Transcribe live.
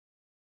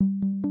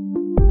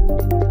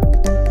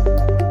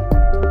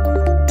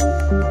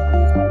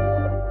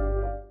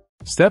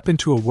Step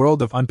into a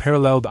world of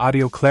unparalleled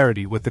audio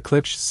clarity with the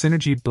Klipsch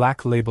Synergy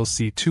Black Label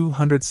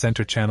C-200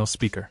 center channel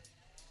speaker.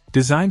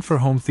 Designed for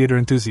home theater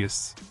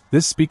enthusiasts,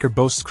 this speaker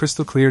boasts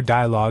crystal clear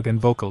dialogue and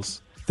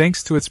vocals,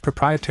 thanks to its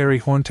proprietary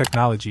horn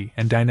technology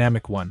and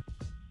dynamic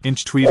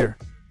 1-inch tweeter.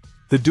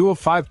 The dual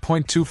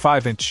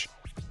 5.25-inch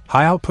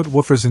high-output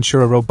woofers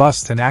ensure a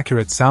robust and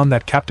accurate sound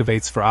that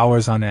captivates for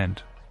hours on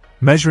end.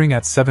 Measuring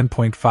at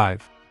 7.5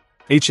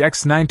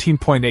 hx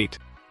 19.8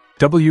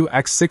 wx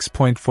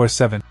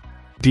 6.47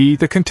 D,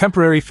 the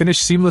contemporary finish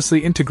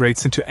seamlessly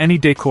integrates into any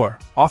decor,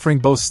 offering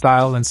both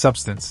style and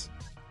substance.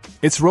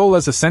 Its role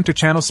as a center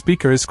channel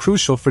speaker is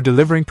crucial for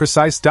delivering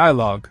precise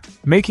dialogue,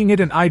 making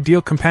it an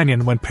ideal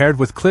companion when paired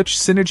with Klipsch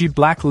Synergy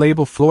Black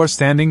Label floor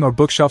standing or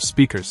bookshelf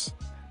speakers.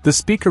 The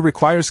speaker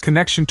requires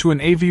connection to an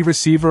AV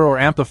receiver or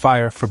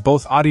amplifier for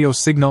both audio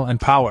signal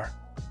and power.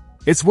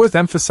 It's worth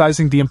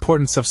emphasizing the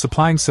importance of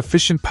supplying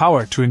sufficient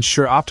power to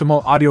ensure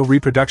optimal audio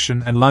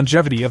reproduction and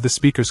longevity of the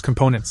speaker's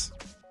components.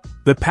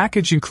 The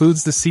package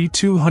includes the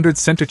C-200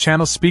 center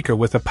channel speaker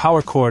with a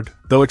power cord,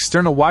 though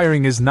external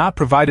wiring is not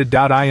provided.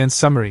 In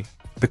summary,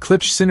 the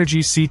Klipsch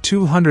Synergy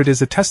C-200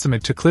 is a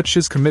testament to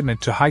Klipsch's commitment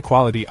to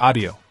high-quality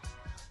audio.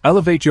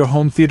 Elevate your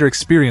home theater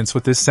experience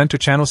with this center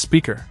channel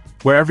speaker,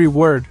 where every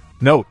word,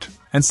 note,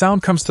 and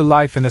sound comes to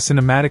life in a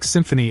cinematic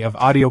symphony of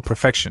audio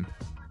perfection.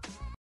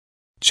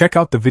 Check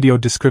out the video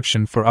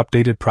description for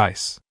updated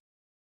price.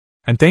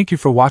 And thank you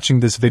for watching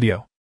this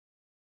video.